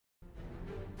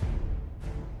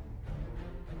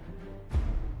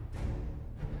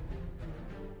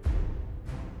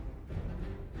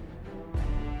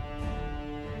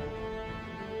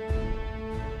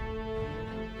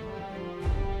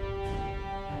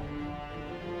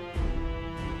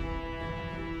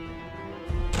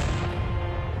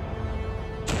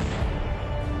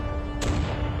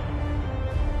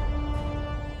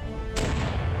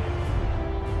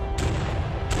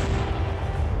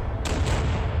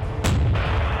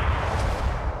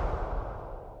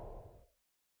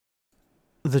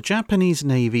The Japanese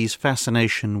Navy's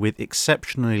fascination with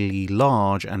exceptionally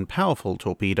large and powerful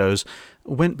torpedoes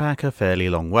went back a fairly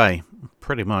long way,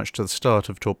 pretty much to the start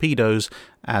of torpedoes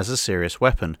as a serious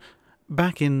weapon.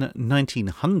 Back in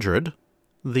 1900,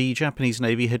 the Japanese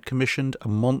Navy had commissioned a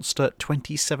monster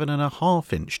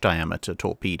 27.5-inch diameter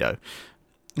torpedo.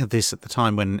 This at the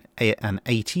time when an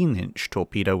 18-inch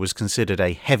torpedo was considered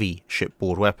a heavy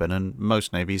shipboard weapon, and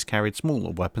most navies carried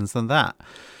smaller weapons than that.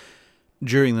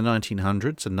 During the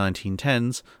 1900s and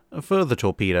 1910s, further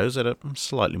torpedoes at a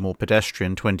slightly more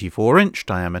pedestrian 24-inch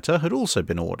diameter had also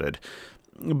been ordered,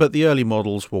 but the early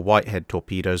models were whitehead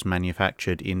torpedoes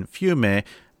manufactured in Fiume,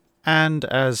 and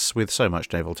as with so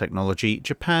much naval technology,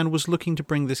 Japan was looking to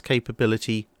bring this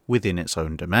capability within its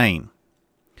own domain.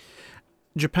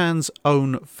 Japan's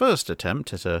own first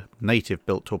attempt at a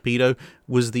native-built torpedo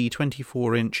was the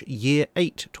 24-inch Year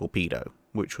 8 torpedo,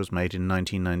 which was made in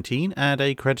 1919 and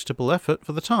a creditable effort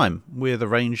for the time, with a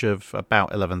range of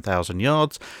about 11,000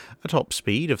 yards, a top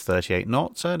speed of 38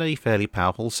 knots, and a fairly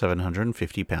powerful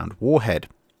 750-pound warhead.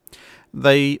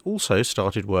 They also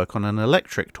started work on an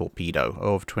electric torpedo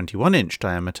of 21-inch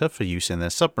diameter for use in their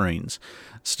submarines,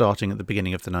 starting at the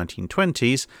beginning of the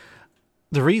 1920s.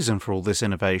 The reason for all this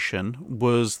innovation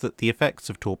was that the effects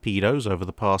of torpedoes over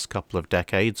the past couple of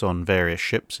decades on various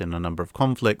ships in a number of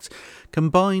conflicts,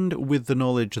 combined with the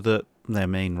knowledge that their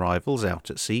main rivals out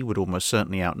at sea would almost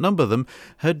certainly outnumber them,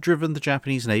 had driven the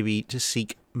Japanese Navy to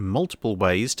seek multiple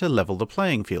ways to level the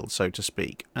playing field, so to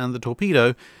speak, and the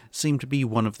torpedo seemed to be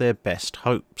one of their best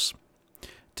hopes.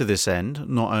 To this end,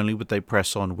 not only would they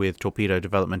press on with torpedo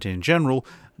development in general,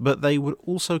 but they would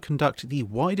also conduct the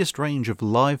widest range of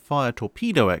live-fire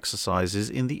torpedo exercises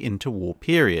in the interwar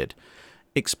period,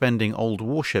 expending old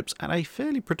warships at a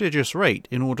fairly prodigious rate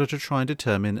in order to try and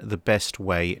determine the best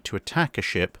way to attack a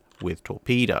ship with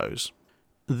torpedoes.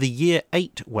 The Year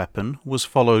 8 weapon was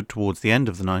followed towards the end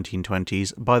of the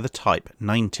 1920s by the Type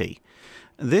 90.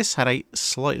 This had a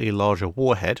slightly larger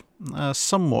warhead, a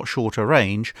somewhat shorter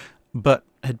range, but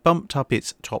had bumped up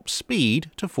its top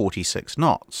speed to 46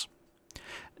 knots.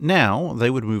 Now they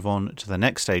would move on to the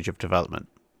next stage of development.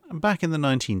 Back in the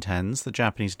 1910s, the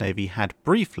Japanese Navy had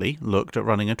briefly looked at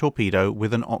running a torpedo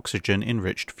with an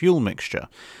oxygen-enriched fuel mixture.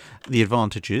 The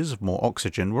advantages of more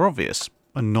oxygen were obvious.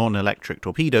 Non-electric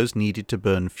torpedoes needed to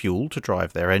burn fuel to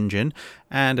drive their engine,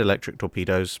 and electric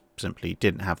torpedoes simply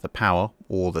didn't have the power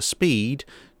or the speed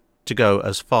to go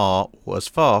as far or as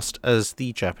fast as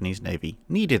the Japanese Navy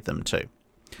needed them to.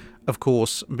 Of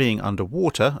course, being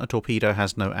underwater, a torpedo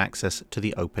has no access to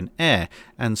the open air,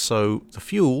 and so the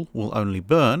fuel will only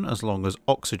burn as long as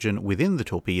oxygen within the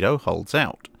torpedo holds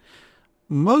out.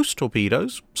 Most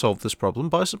torpedoes solve this problem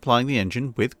by supplying the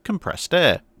engine with compressed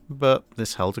air, but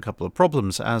this held a couple of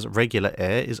problems, as regular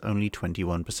air is only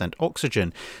 21%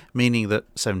 oxygen, meaning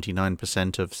that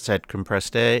 79% of said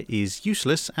compressed air is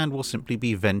useless and will simply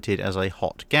be vented as a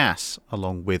hot gas,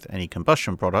 along with any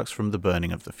combustion products from the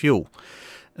burning of the fuel.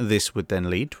 This would then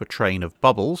lead to a train of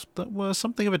bubbles that were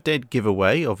something of a dead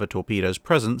giveaway of a torpedo's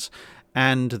presence,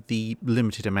 and the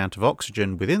limited amount of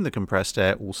oxygen within the compressed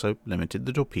air also limited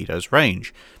the torpedo's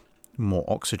range. More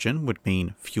oxygen would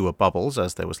mean fewer bubbles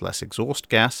as there was less exhaust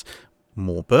gas,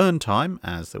 more burn time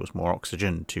as there was more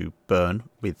oxygen to burn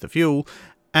with the fuel,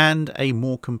 and a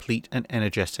more complete and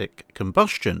energetic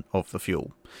combustion of the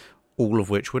fuel, all of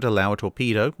which would allow a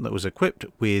torpedo that was equipped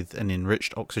with an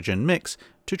enriched oxygen mix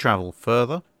to travel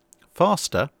further,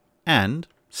 faster, and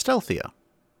stealthier.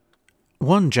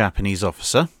 One Japanese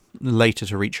officer, later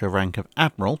to reach a rank of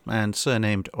admiral and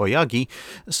surnamed Oyagi,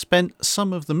 spent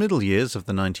some of the middle years of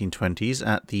the 1920s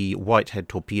at the Whitehead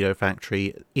Torpedo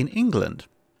Factory in England.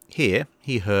 Here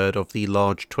he heard of the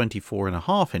large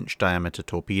 24.5-inch diameter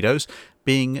torpedoes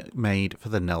being made for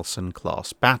the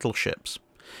Nelson-class battleships.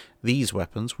 These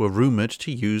weapons were rumoured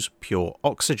to use pure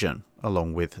oxygen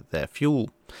along with their fuel.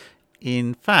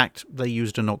 In fact, they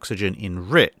used an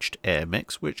oxygen-enriched air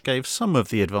mix, which gave some of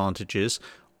the advantages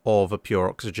of a pure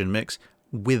oxygen mix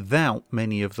without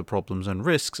many of the problems and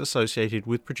risks associated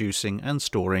with producing and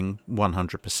storing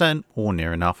 100% or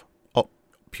near enough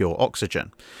pure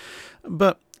oxygen.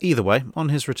 But either way, on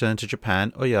his return to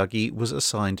Japan, Oyagi was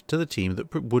assigned to the team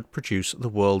that would produce the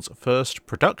world's first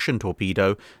production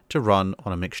torpedo to run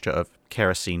on a mixture of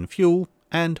kerosene fuel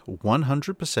and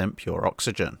 100% pure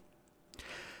oxygen.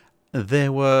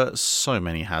 There were so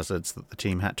many hazards that the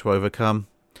team had to overcome.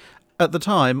 At the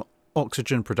time,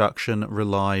 oxygen production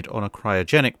relied on a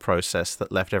cryogenic process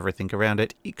that left everything around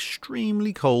it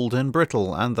extremely cold and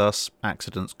brittle, and thus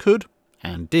accidents could,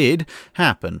 and did,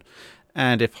 happen.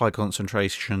 And if high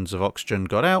concentrations of oxygen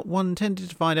got out, one tended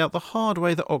to find out the hard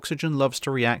way that oxygen loves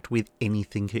to react with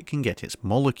anything it can get its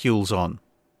molecules on.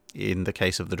 In the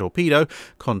case of the torpedo,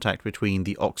 contact between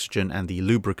the oxygen and the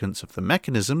lubricants of the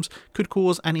mechanisms could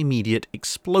cause an immediate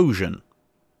explosion,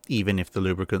 even if the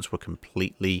lubricants were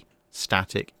completely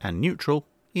static and neutral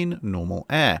in normal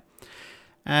air.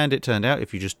 And it turned out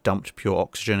if you just dumped pure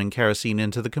oxygen and kerosene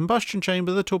into the combustion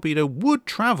chamber, the torpedo would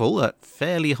travel at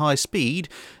fairly high speed,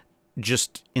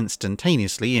 just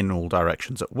instantaneously in all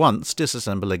directions at once,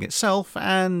 disassembling itself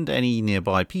and any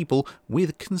nearby people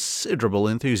with considerable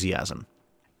enthusiasm.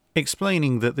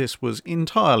 Explaining that this was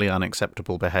entirely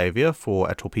unacceptable behaviour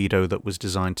for a torpedo that was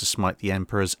designed to smite the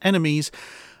Emperor's enemies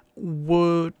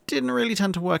didn't really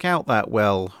tend to work out that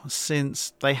well,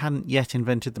 since they hadn't yet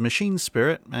invented the machine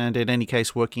spirit, and in any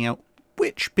case working out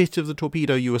which bit of the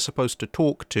torpedo you were supposed to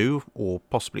talk to, or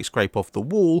possibly scrape off the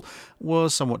wall,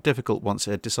 was somewhat difficult once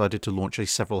it had decided to launch a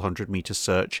several hundred-metre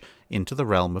search into the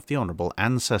realm of the honourable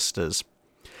ancestors.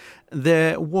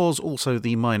 There was also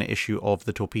the minor issue of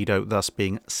the torpedo thus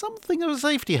being something of a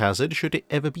safety hazard should it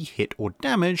ever be hit or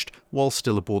damaged while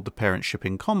still aboard the parent ship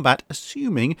in combat,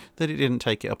 assuming that it didn't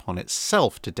take it upon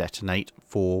itself to detonate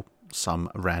for some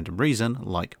random reason,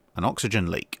 like an oxygen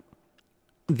leak.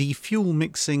 The fuel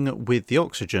mixing with the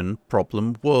oxygen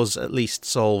problem was at least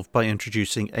solved by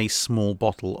introducing a small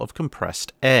bottle of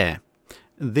compressed air.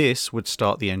 This would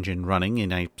start the engine running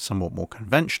in a somewhat more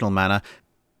conventional manner,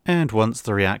 and once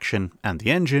the reaction and the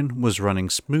engine was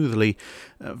running smoothly,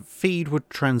 feed would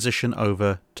transition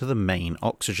over to the main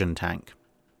oxygen tank.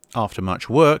 After much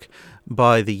work,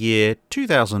 by the year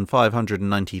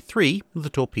 2593, the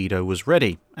torpedo was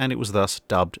ready, and it was thus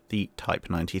dubbed the Type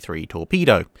 93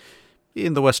 torpedo.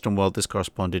 In the Western world, this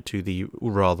corresponded to the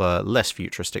rather less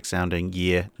futuristic-sounding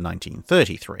year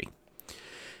 1933.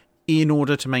 In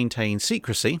order to maintain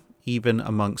secrecy, even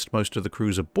amongst most of the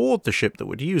crews aboard the ship that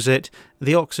would use it,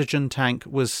 the oxygen tank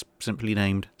was simply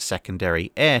named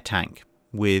Secondary Air Tank,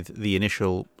 with the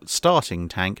initial starting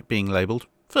tank being labelled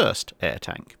First Air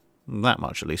Tank. That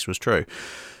much at least was true.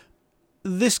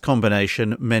 This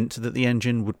combination meant that the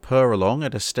engine would purr along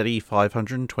at a steady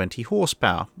 520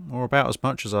 horsepower, or about as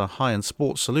much as a high-end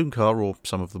sports saloon car or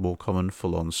some of the more common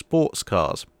full-on sports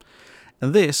cars.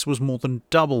 And this was more than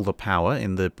double the power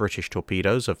in the British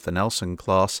torpedoes of the Nelson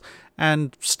class,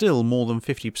 and still more than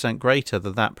 50% greater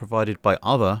than that provided by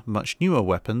other, much newer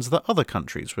weapons that other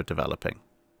countries were developing.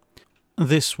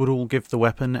 This would all give the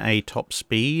weapon a top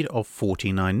speed of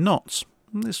 49 knots.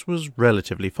 This was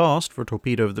relatively fast for a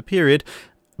torpedo of the period,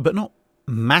 but not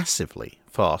massively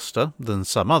faster than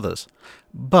some others.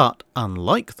 But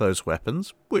unlike those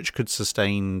weapons, which could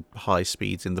sustain high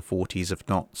speeds in the 40s of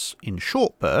knots in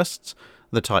short bursts,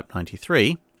 the Type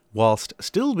 93, whilst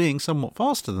still being somewhat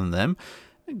faster than them,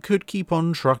 could keep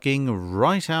on trucking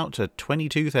right out to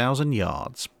 22,000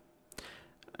 yards.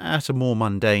 At a more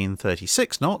mundane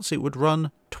 36 knots, it would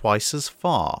run twice as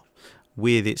far,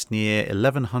 with its near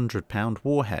 1,100-pound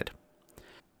warhead.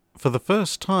 For the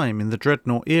first time in the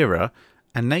Dreadnought era,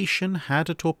 a nation had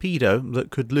a torpedo that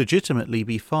could legitimately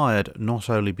be fired not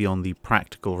only beyond the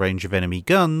practical range of enemy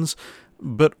guns,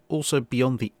 but also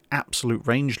beyond the absolute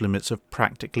range limits of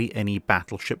practically any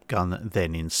battleship gun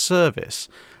then in service,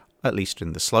 at least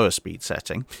in the slower speed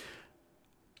setting,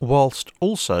 whilst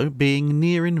also being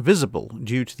near invisible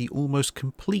due to the almost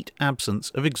complete absence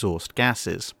of exhaust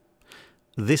gases.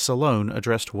 This alone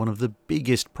addressed one of the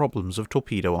biggest problems of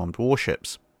torpedo-armed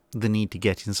warships, the need to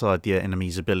get inside the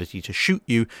enemy's ability to shoot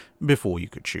you before you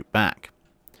could shoot back.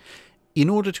 In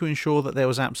order to ensure that there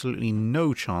was absolutely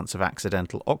no chance of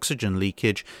accidental oxygen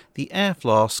leakage, the air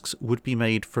flasks would be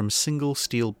made from single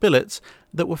steel billets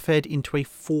that were fed into a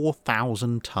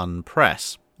 4,000-ton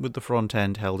press, with the front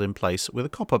end held in place with a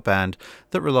copper band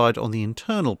that relied on the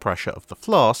internal pressure of the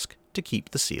flask to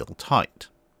keep the seal tight.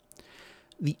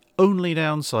 The only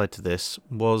downside to this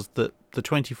was that the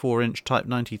 24-inch Type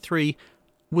 93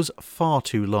 was far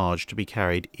too large to be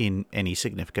carried in any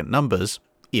significant numbers,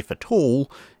 if at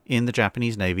all, in the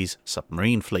Japanese Navy's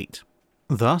submarine fleet.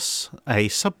 Thus, a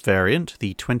subvariant,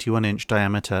 the 21-inch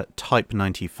diameter Type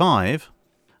 95,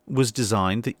 was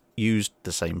designed that used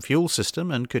the same fuel system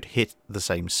and could hit the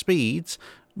same speeds,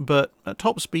 but at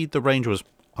top speed the range was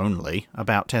only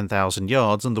about 10,000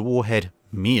 yards and the warhead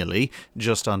merely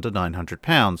just under 900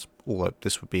 pounds, although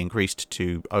this would be increased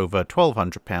to over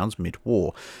 1,200 pounds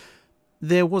mid-war.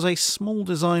 There was a small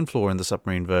design flaw in the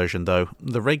submarine version, though.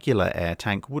 The regular air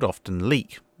tank would often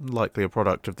leak, likely a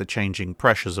product of the changing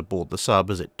pressures aboard the sub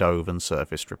as it dove and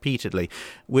surfaced repeatedly,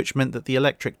 which meant that the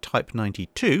electric Type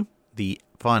 92, the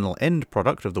final end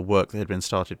product of the work that had been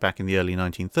started back in the early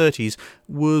 1930s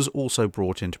was also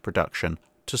brought into production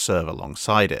to serve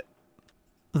alongside it.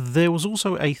 There was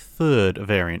also a third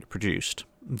variant produced,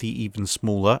 the even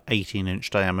smaller 18-inch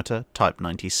diameter Type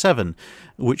 97,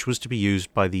 which was to be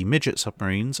used by the midget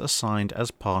submarines assigned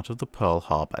as part of the Pearl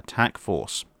Harbor Attack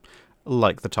Force.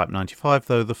 Like the Type 95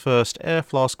 though, the first air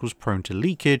flask was prone to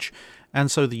leakage,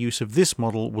 and so the use of this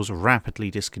model was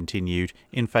rapidly discontinued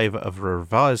in favour of a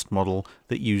revised model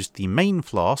that used the main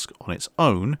flask on its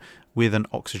own with an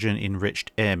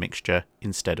oxygen-enriched air mixture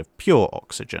instead of pure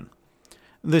oxygen.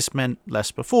 This meant less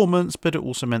performance, but it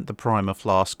also meant the primer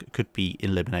flask could be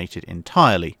eliminated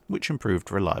entirely, which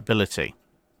improved reliability.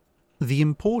 The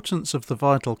importance of the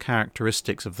vital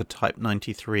characteristics of the Type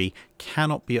 93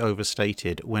 cannot be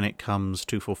overstated when it comes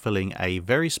to fulfilling a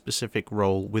very specific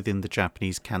role within the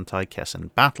Japanese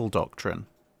Kantai-Kessen battle doctrine.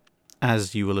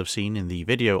 As you will have seen in the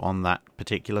video on that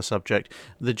particular subject,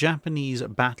 the Japanese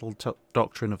battle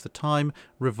doctrine of the time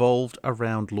revolved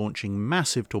around launching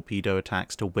massive torpedo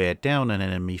attacks to wear down an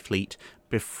enemy fleet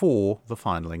before the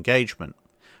final engagement.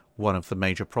 One of the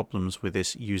major problems with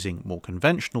this using more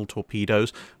conventional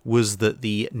torpedoes was that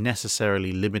the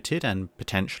necessarily limited and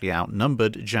potentially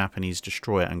outnumbered Japanese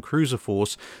destroyer and cruiser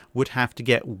force would have to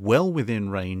get well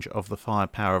within range of the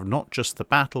firepower of not just the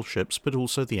battleships but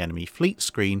also the enemy fleet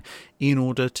screen in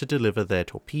order to deliver their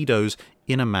torpedoes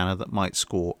in a manner that might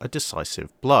score a decisive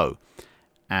blow.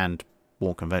 And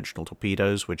more conventional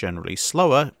torpedoes were generally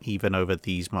slower, even over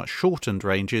these much shortened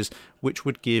ranges, which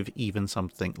would give even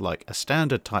something like a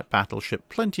standard type battleship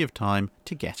plenty of time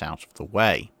to get out of the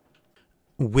way.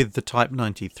 With the Type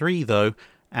 93 though,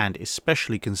 and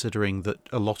especially considering that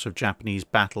a lot of Japanese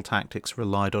battle tactics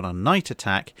relied on a night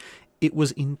attack, it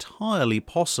was entirely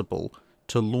possible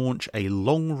to launch a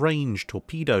long-range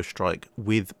torpedo strike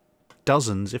with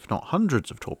dozens, if not hundreds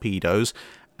of torpedoes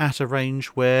at a range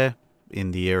where,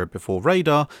 in the era before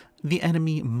radar, the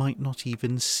enemy might not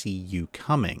even see you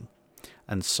coming.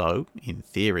 And so, in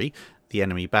theory, the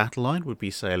enemy battle line would be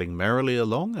sailing merrily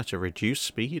along at a reduced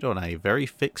speed on a very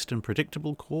fixed and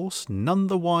predictable course, none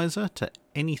the wiser to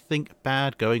anything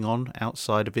bad going on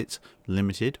outside of its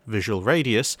limited visual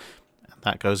radius, and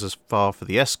that goes as far for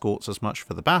the escorts as much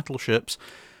for the battleships,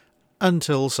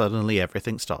 until suddenly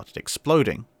everything started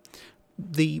exploding.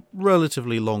 The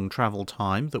relatively long travel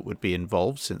time that would be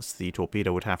involved, since the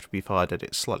torpedo would have to be fired at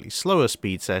its slightly slower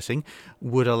speed setting,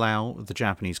 would allow the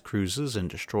Japanese cruisers and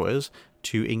destroyers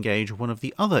to engage one of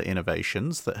the other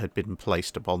innovations that had been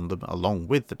placed upon them along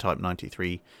with the Type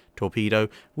 93 torpedo,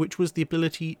 which was the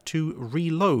ability to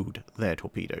reload their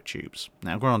torpedo tubes.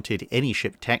 Now granted, any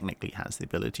ship technically has the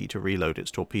ability to reload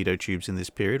its torpedo tubes in this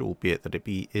period, albeit that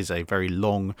it is a very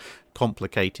long,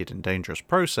 complicated and dangerous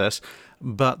process,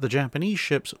 but the Japanese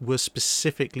ships were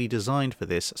specifically designed for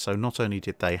this, so not only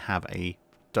did they have a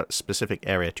specific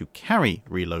area to carry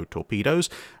reload torpedoes,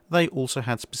 they also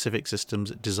had specific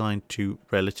systems designed to,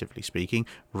 relatively speaking,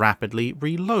 rapidly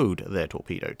reload their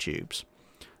torpedo tubes.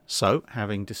 So,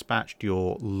 having dispatched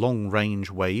your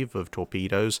long-range wave of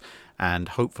torpedoes and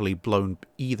hopefully blown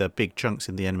either big chunks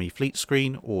in the enemy fleet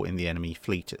screen or in the enemy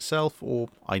fleet itself, or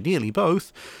ideally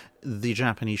both, the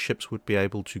Japanese ships would be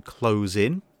able to close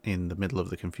in the middle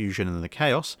of the confusion and the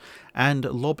chaos, and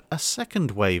lob a second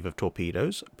wave of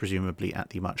torpedoes, presumably at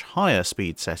the much higher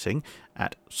speed setting,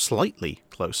 at slightly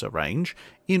closer range,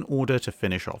 in order to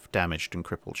finish off damaged and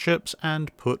crippled ships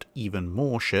and put even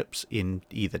more ships in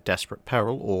either desperate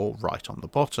peril or right on the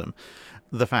bottom.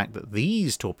 The fact that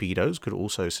these torpedoes could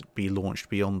also be launched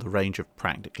beyond the range of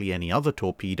practically any other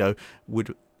torpedo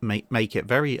would make it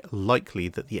very likely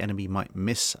that the enemy might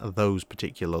miss those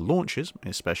particular launches,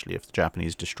 especially if the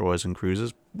Japanese destroyers and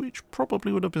cruisers, which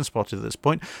probably would have been spotted at this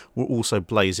point, were also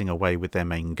blazing away with their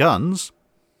main guns.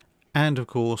 And of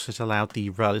course it allowed the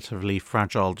relatively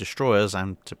fragile destroyers,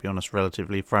 and to be honest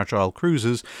relatively fragile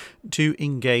cruisers, to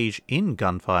engage in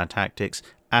gunfire tactics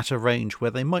at a range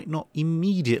where they might not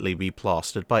immediately be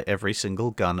plastered by every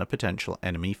single gun a potential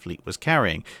enemy fleet was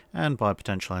carrying. And by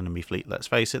potential enemy fleet, let's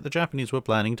face it, the Japanese were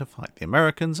planning to fight the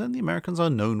Americans, and the Americans are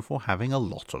known for having a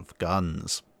lot of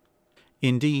guns.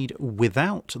 Indeed,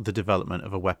 without the development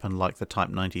of a weapon like the Type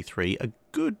 93, a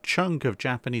good chunk of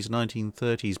Japanese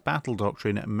 1930s battle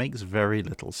doctrine makes very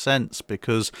little sense,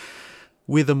 because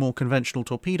with a more conventional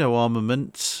torpedo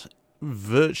armament,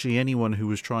 virtually anyone who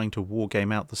was trying to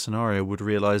wargame out the scenario would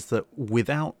realize that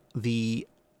without the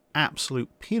absolute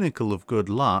pinnacle of good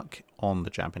luck on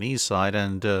the Japanese side,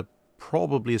 and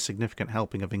probably a significant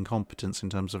helping of incompetence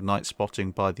in terms of night spotting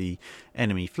by the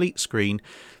enemy fleet screen,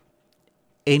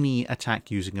 any attack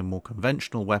using a more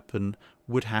conventional weapon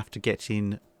would have to get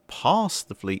in past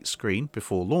the fleet screen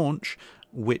before launch,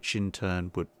 which in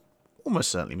turn would almost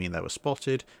certainly mean they were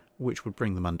spotted, which would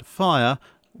bring them under fire,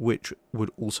 which would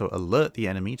also alert the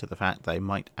enemy to the fact they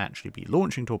might actually be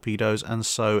launching torpedoes, and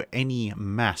so any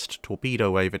massed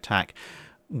torpedo wave attack,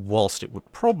 whilst it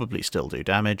would probably still do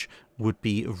damage, would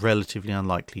be relatively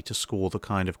unlikely to score the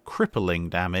kind of crippling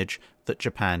damage that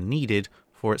Japan needed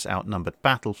for its outnumbered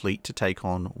battle fleet to take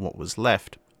on what was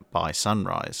left by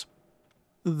sunrise.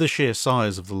 The sheer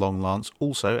size of the Long Lance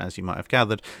also, as you might have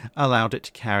gathered, allowed it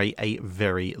to carry a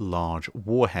very large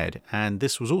warhead, and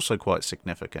this was also quite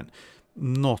significant.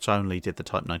 Not only did the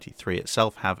Type 93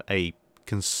 itself have a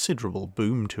considerable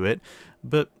boom to it,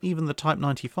 but even the Type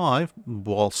 95,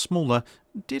 while smaller,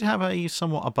 did have a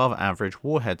somewhat above average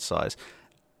warhead size.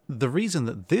 The reason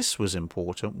that this was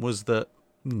important was that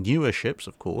newer ships,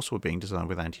 of course, were being designed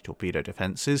with anti-torpedo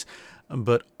defences,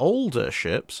 but older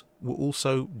ships were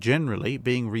also generally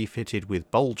being refitted with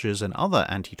bulges and other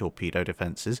anti-torpedo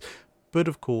defences, but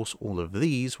of course all of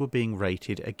these were being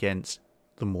rated against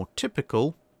the more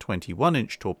typical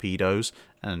 21-inch torpedoes,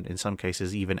 and in some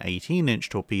cases even 18-inch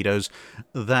torpedoes,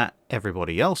 that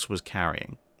everybody else was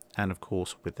carrying. And of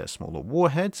course, with their smaller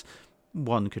warheads,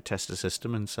 one could test a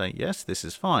system and say, yes, this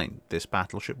is fine, this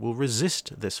battleship will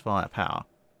resist this firepower.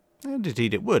 And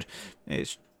indeed it would.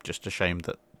 It's just a shame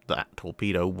that that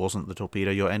torpedo wasn't the torpedo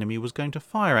your enemy was going to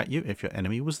fire at you if your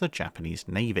enemy was the Japanese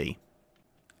Navy.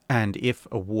 And if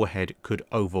a warhead could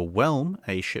overwhelm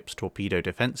a ship's torpedo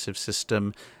defensive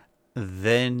system,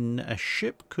 then a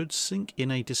ship could sink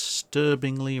in a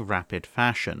disturbingly rapid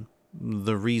fashion.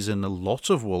 The reason a lot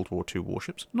of World War II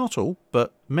warships, not all,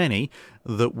 but many,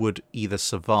 that would either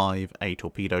survive a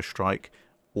torpedo strike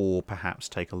or perhaps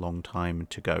take a long time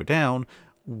to go down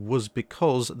was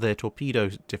because their torpedo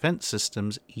defense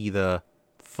systems either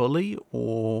fully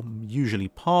or usually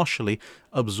partially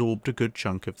absorbed a good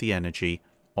chunk of the energy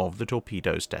of the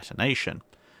torpedo's detonation.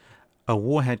 A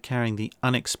warhead carrying the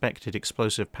unexpected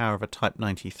explosive power of a Type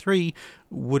 93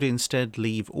 would instead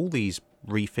leave all these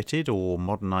refitted or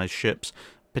modernized ships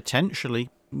potentially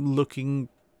looking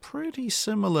pretty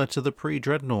similar to the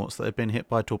pre-dreadnoughts that had been hit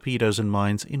by torpedoes and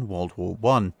mines in World War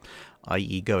I,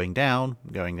 i.e. going down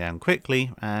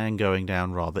quickly, and going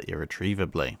down rather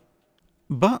irretrievably.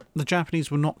 But the Japanese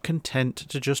were not content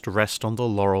to just rest on the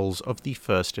laurels of the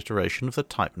first iteration of the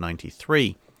Type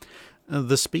 93.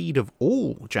 The speed of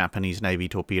all Japanese Navy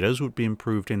torpedoes would be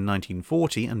improved in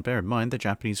 1940, and bear in mind the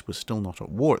Japanese were still not at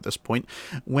war at this point,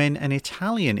 when an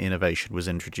Italian innovation was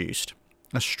introduced,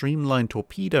 a streamlined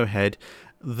torpedo head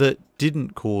that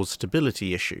didn't cause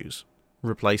stability issues.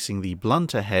 Replacing the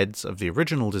blunter heads of the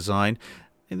original design,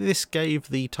 this gave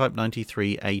the Type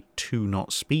 93 a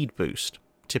 2-knot speed boost,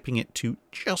 tipping it to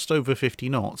just over 50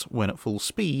 knots when at full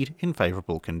speed in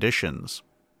favourable conditions.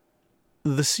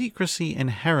 The secrecy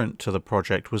inherent to the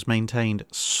project was maintained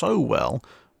so well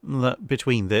that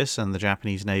between this and the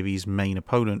Japanese Navy's main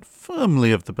opponent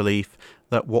firmly of the belief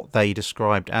that what they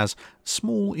described as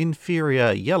small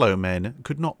inferior yellow men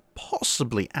could not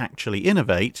possibly actually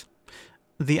innovate,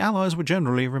 the Allies would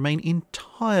generally remain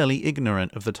entirely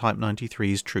ignorant of the Type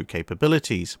 93's true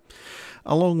capabilities.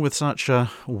 Along with such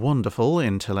wonderful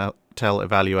intel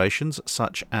evaluations,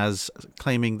 such as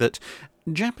claiming that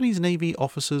Japanese Navy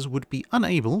officers would be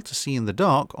unable to see in the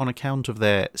dark on account of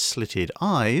their slitted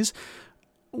eyes,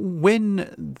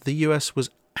 when the US was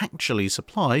actually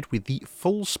supplied with the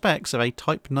full specs of a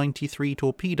Type 93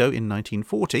 torpedo in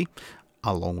 1940,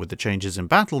 along with the changes in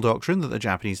battle doctrine that the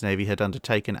Japanese Navy had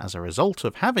undertaken as a result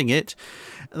of having it,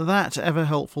 that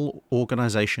ever-helpful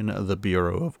organisation, the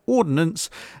Bureau of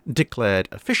Ordnance, declared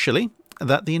officially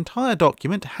that the entire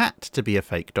document had to be a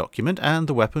fake document and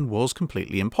the weapon was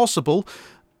completely impossible,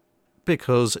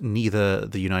 because neither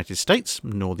the United States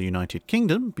nor the United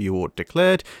Kingdom, Buord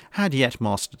declared, had yet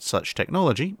mastered such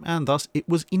technology, and thus it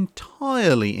was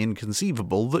entirely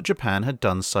inconceivable that Japan had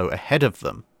done so ahead of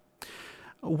them.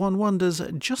 One wonders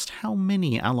just how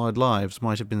many Allied lives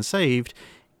might have been saved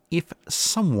if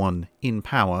someone in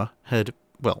power had,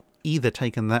 well, either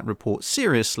taken that report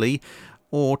seriously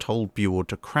or told Buord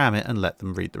to cram it and let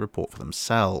them read the report for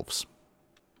themselves.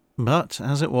 But,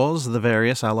 as it was, the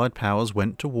various Allied powers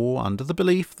went to war under the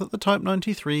belief that the Type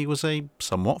 93 was a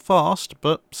somewhat fast,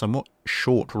 but somewhat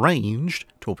short-ranged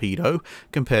torpedo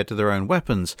compared to their own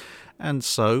weapons, and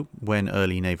so, when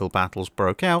early naval battles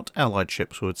broke out, Allied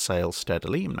ships would sail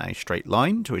steadily in a straight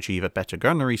line to achieve a better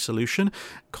gunnery solution,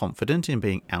 confident in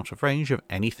being out of range of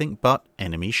anything but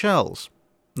enemy shells.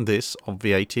 This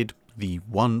obviated the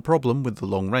one problem with the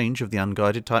long range of the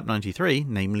unguided Type 93,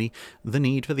 namely the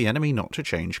need for the enemy not to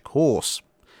change course.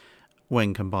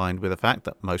 When combined with the fact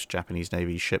that most Japanese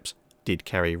Navy ships did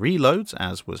carry reloads,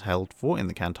 as was held for in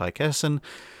the Kantai-Kessen,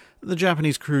 the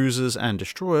Japanese cruisers and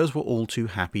destroyers were all too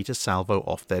happy to salvo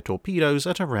off their torpedoes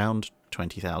at around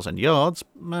 20,000 yards,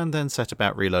 and then set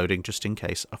about reloading just in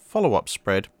case a follow-up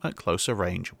spread at closer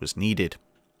range was needed.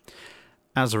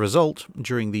 As a result,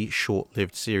 during the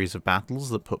short-lived series of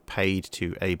battles that put paid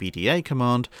to ABDA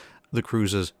command, the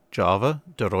cruisers Java,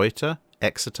 De Ruyter,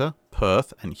 Exeter,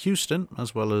 Perth and Houston,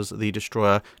 as well as the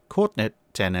destroyer Kortnet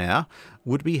Tener,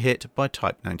 would be hit by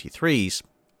Type 93s,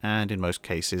 and in most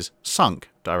cases sunk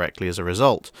directly as a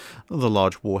result, the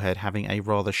large warhead having a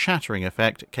rather shattering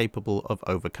effect capable of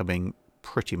overcoming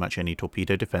pretty much any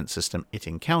torpedo defense system it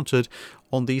encountered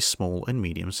on these small and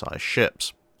medium-sized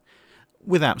ships.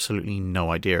 With absolutely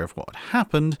no idea of what had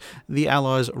happened, the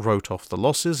Allies wrote off the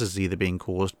losses as either being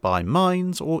caused by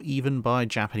mines or even by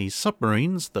Japanese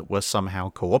submarines that were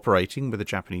somehow cooperating with the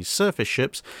Japanese surface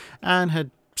ships and had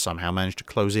somehow managed to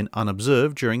close in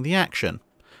unobserved during the action.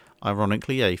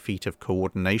 Ironically, a feat of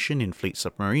coordination in fleet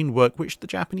submarine work which the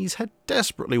Japanese had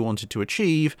desperately wanted to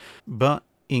achieve, but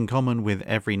in common with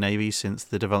every navy since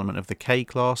the development of the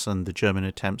K-class and the German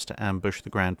attempts to ambush the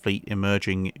Grand Fleet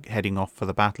emerging heading off for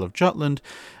the Battle of Jutland,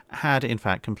 had in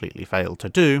fact completely failed to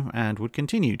do, and would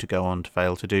continue to go on to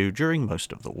fail to do during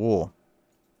most of the war.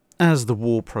 As the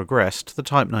war progressed, the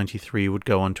Type 93 would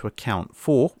go on to account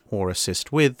for, or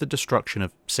assist with, the destruction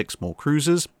of 6 more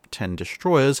cruisers, 10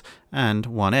 destroyers, and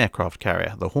 1 aircraft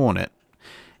carrier, the Hornet.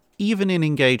 Even in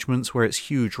engagements where its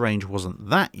huge range wasn't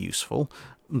that useful,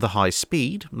 the high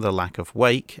speed, the lack of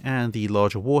wake, and the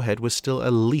larger warhead was still a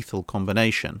lethal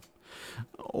combination.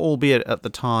 Albeit at the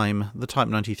time, the Type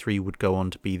 93 would go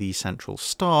on to be the central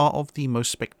star of the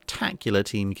most spectacular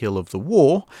team kill of the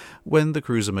war, when the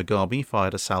cruiser Megami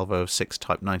fired a salvo of 6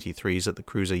 Type 93s at the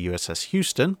cruiser USS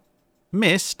Houston,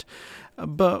 missed,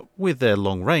 but with their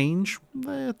long range,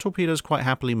 their torpedoes quite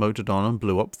happily motored on and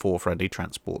blew up 4 friendly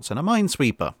transports and a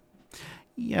minesweeper.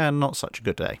 Yeah, not such a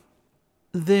good day.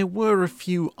 There were a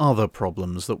few other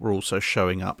problems that were also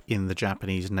showing up in the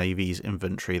Japanese Navy's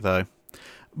inventory, though.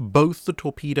 Both the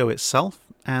torpedo itself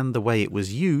and the way it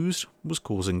was used was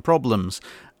causing problems.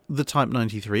 The Type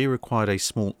 93 required a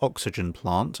small oxygen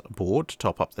plant aboard to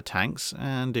top up the tanks,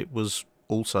 and it was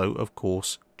also, of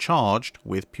course, charged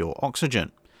with pure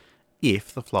oxygen.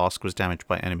 If the flask was damaged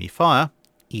by enemy fire,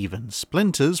 even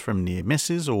splinters from near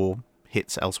misses or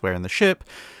hits elsewhere in the ship,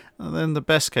 then the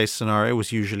best case scenario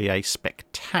was usually a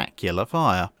spectacular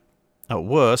fire. At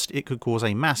worst, it could cause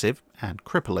a massive, and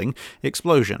crippling,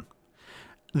 explosion.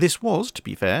 This was, to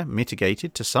be fair,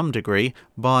 mitigated to some degree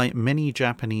by many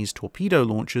Japanese torpedo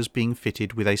launchers being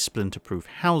fitted with a splinter-proof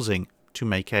housing to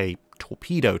make a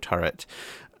torpedo turret,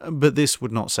 but this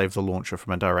would not save the launcher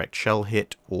from a direct shell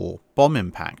hit or bomb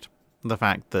impact. The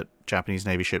fact that Japanese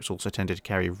Navy ships also tended to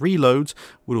carry reloads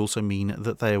would also mean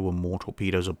that there were more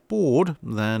torpedoes aboard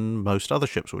than most other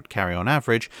ships would carry on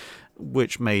average,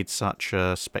 which made such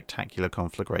spectacular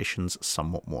conflagrations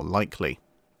somewhat more likely.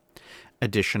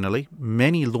 Additionally,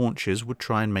 many launchers would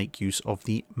try and make use of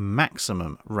the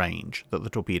maximum range that the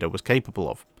torpedo was capable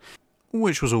of,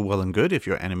 which was all well and good if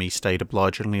your enemy stayed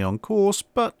obligingly on course,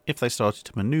 but if they started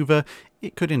to maneuver,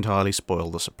 it could entirely spoil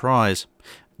the surprise.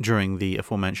 During the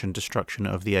aforementioned destruction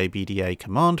of the ABDA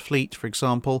command fleet, for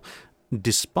example,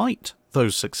 despite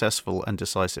those successful and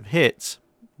decisive hits,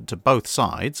 to both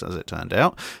sides, as it turned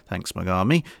out, thanks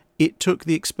Megami, it took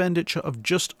the expenditure of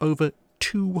just over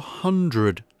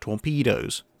 200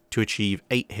 torpedoes to achieve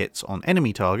 8 hits on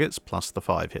enemy targets, plus the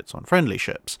 5 hits on friendly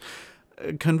ships.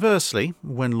 Conversely,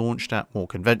 when launched at more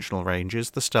conventional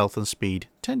ranges, the stealth and speed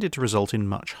tended to result in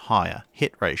much higher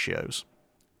hit ratios.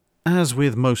 As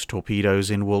with most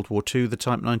torpedoes in World War II, the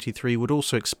Type 93 would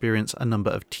also experience a number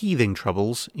of teething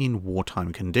troubles in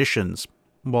wartime conditions.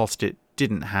 Whilst it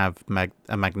didn't have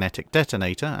a magnetic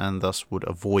detonator, and thus would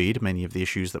avoid many of the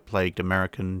issues that plagued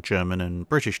American, German and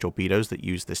British torpedoes that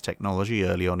used this technology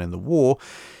early on in the war,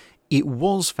 it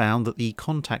was found that the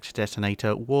contact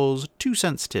detonator was too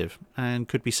sensitive and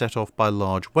could be set off by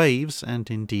large waves, and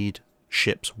indeed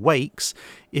ships' wakes,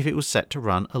 if it was set to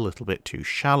run a little bit too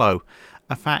shallow.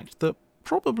 A fact that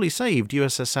probably saved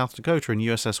USS South Dakota and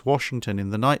USS Washington in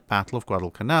the night battle of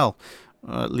Guadalcanal,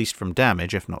 at least from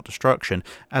damage, if not destruction,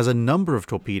 as a number of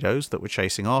torpedoes that were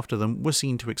chasing after them were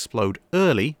seen to explode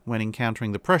early when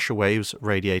encountering the pressure waves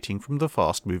radiating from the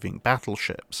fast-moving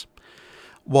battleships.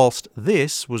 Whilst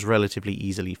this was relatively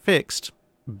easily fixed,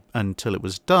 until it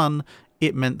was done,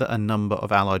 it meant that a number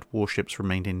of Allied warships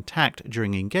remained intact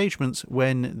during engagements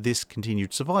when this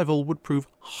continued survival would prove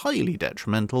highly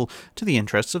detrimental to the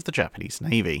interests of the Japanese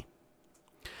Navy.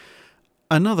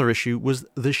 Another issue was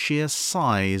the sheer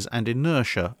size and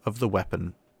inertia of the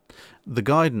weapon The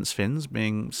guidance fins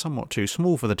being somewhat too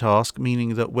small for the task,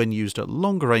 meaning that when used at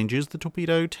longer ranges the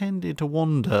torpedo tended to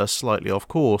wander slightly off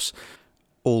course,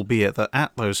 albeit that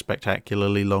at those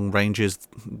spectacularly long ranges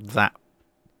that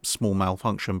small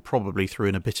malfunction probably threw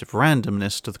in a bit of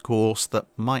randomness to the course that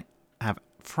might have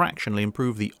fractionally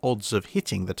improved the odds of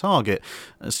hitting the target,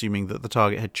 assuming that the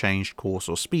target had changed course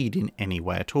or speed in any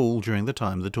way at all during the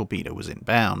time the torpedo was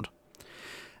inbound.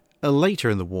 Later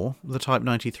in the war, the Type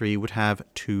 93 would have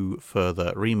two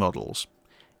further remodels.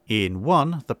 In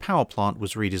one, the power plant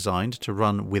was redesigned to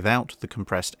run without the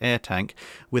compressed air tank,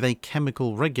 with a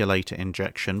chemical regulator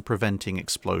injection preventing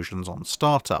explosions on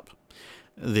startup.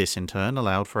 This in turn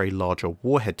allowed for a larger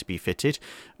warhead to be fitted,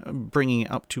 bringing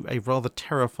it up to a rather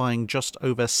terrifying just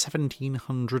over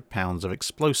 1,700 pounds of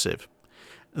explosive.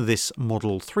 This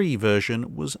Model 3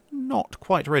 version was not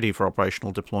quite ready for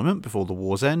operational deployment before the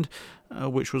war's end,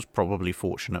 which was probably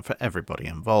fortunate for everybody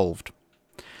involved.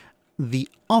 The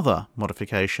other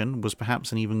modification was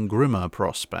perhaps an even grimmer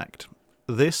prospect.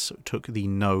 This took the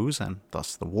nose, and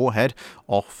thus the warhead,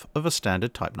 off of a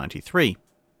standard Type 93,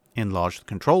 enlarged the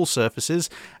control surfaces,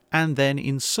 and then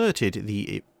inserted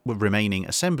the remaining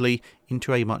assembly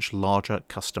into a much larger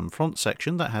custom front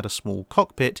section that had a small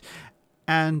cockpit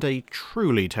and a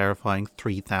truly terrifying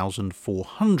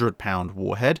 3,400 pound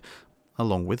warhead,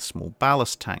 along with small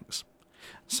ballast tanks.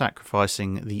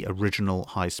 Sacrificing the original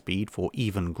high speed for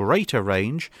even greater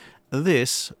range,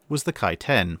 this was the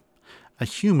Kai-10, a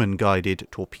human-guided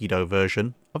torpedo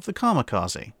version of the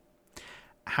kamikaze.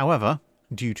 However,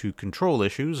 due to control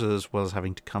issues, as well as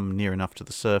having to come near enough to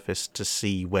the surface to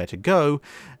see where to go,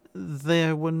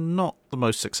 they were not the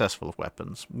most successful of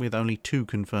weapons, with only 2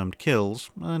 confirmed kills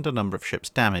and a number of ships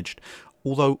damaged,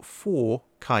 although 4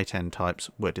 Kai-10 types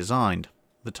were designed.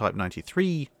 The Type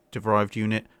 93 derived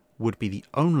unit would be the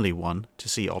only one to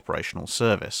see operational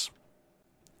service.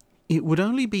 It would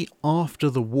only be after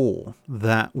the war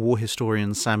that war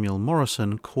historian Samuel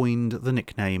Morrison coined the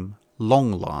nickname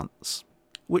Long Lance,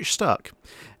 which stuck,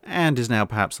 and is now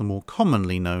perhaps the more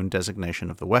commonly known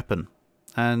designation of the weapon,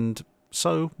 and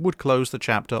so would close the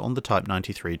chapter on the Type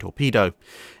 93 torpedo.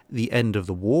 The end of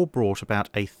the war brought about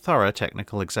a thorough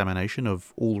technical examination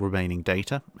of all remaining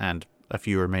data and a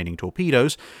few remaining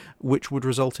torpedoes, which would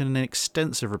result in an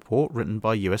extensive report written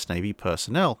by US Navy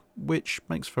personnel, which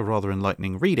makes for rather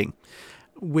enlightening reading,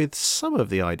 with some of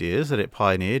the ideas that it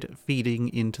pioneered feeding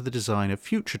into the design of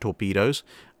future torpedoes,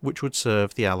 which would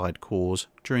serve the Allied cause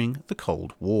during the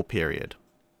Cold War period.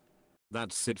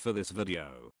 That's it for this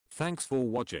video. Thanks for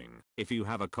watching. If you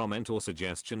have a comment or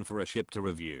suggestion for a ship to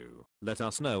review, let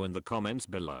us know in the comments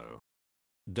below.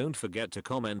 Don't forget to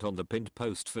comment on the pinned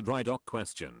post for dry dock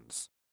questions.